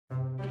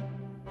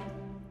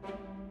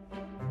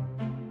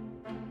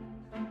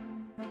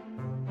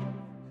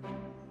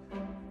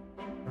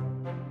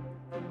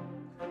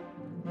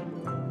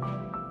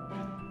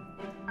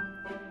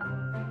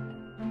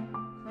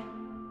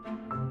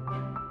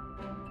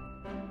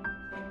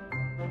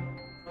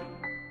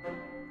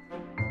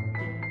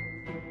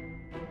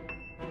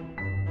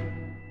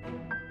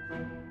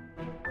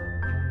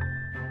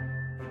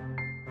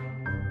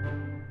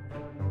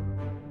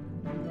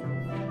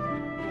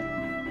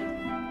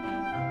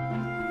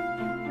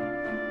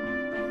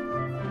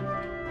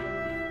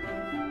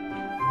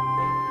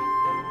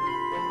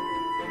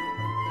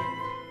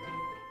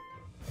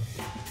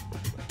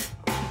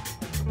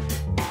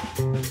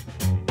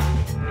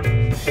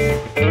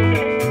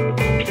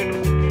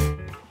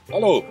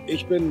Hallo,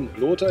 ich bin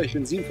Lothar, ich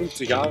bin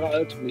 57 Jahre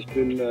alt und ich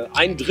bin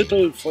ein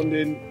Drittel von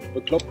den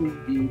Bekloppten,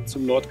 die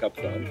zum Nordkap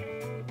fahren.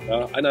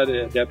 Ja, einer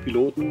der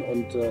Piloten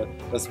und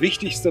das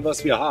Wichtigste,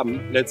 was wir haben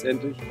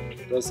letztendlich,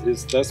 das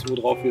ist das,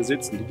 worauf wir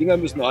sitzen. Die Dinger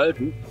müssen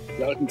halten,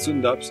 die alten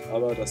Zündabs,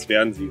 aber das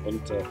werden sie.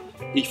 Und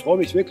ich freue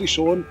mich wirklich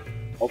schon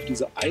auf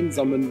diese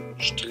einsamen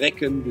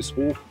Strecken bis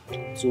hoch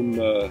zum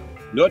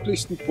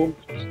nördlichsten Punkt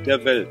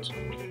der Welt.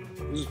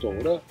 Ist es doch,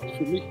 oder?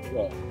 Für mich?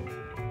 Ja.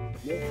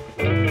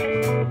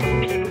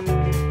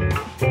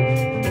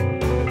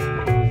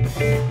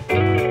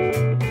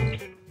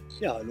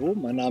 Ja, hallo,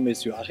 mein Name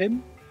ist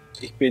Joachim.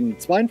 Ich bin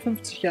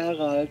 52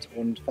 Jahre alt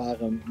und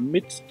fahre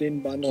mit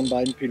den anderen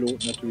beiden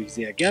Piloten natürlich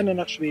sehr gerne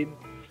nach Schweden,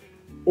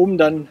 um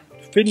dann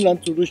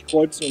Finnland zu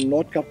durchkreuzen und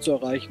Nordkap zu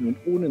erreichen. Und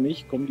ohne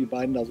mich kommen die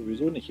beiden da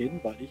sowieso nicht hin,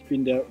 weil ich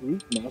bin der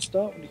Route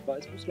Master und ich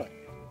weiß, wo es lang geht.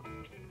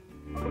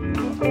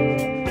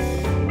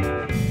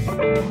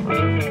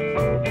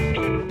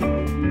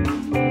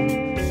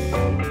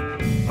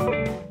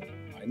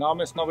 Mein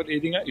Name ist Norbert,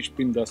 ich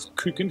bin das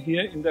Küken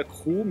hier in der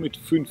Crew mit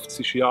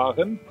 50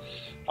 Jahren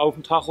auf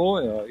dem Tacho.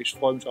 Ja, ich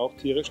freue mich auch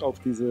tierisch auf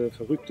diese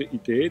verrückte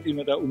Idee, die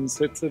wir da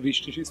umsetzen.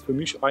 Wichtig ist für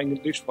mich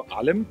eigentlich vor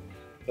allem,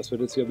 dass wir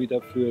das ja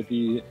wieder für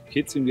die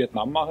Kids in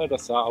Vietnam machen,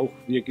 dass da auch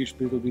wirklich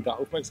wieder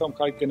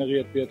Aufmerksamkeit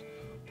generiert wird.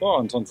 Ja,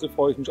 ansonsten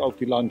freue ich mich auf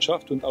die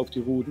Landschaft und auf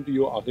die Routen, die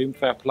Joachim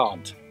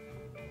verplant.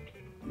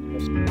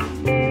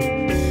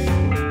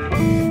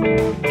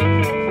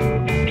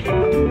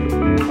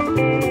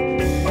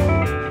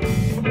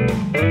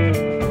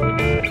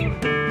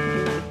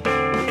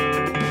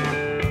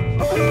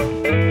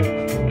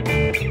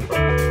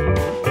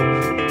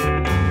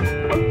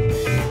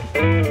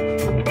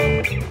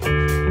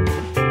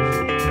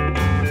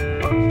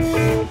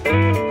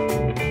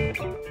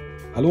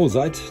 Hallo,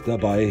 seid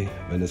dabei,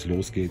 wenn es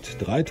losgeht.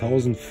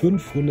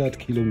 3500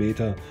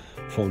 Kilometer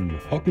vom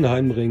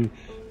Hockenheimring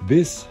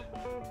bis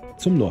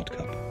zum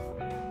Nordkap.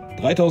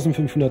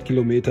 3500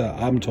 Kilometer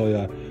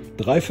Abenteuer.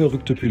 3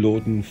 verrückte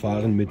Piloten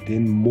fahren mit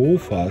den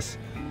Mofas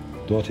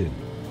dorthin.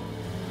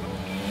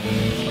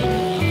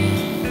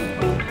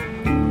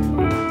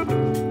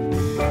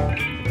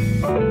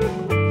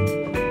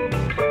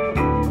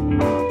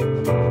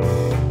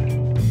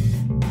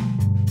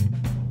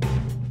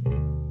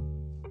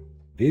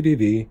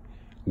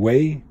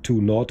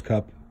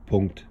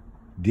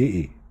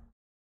 www.waytonordkap.de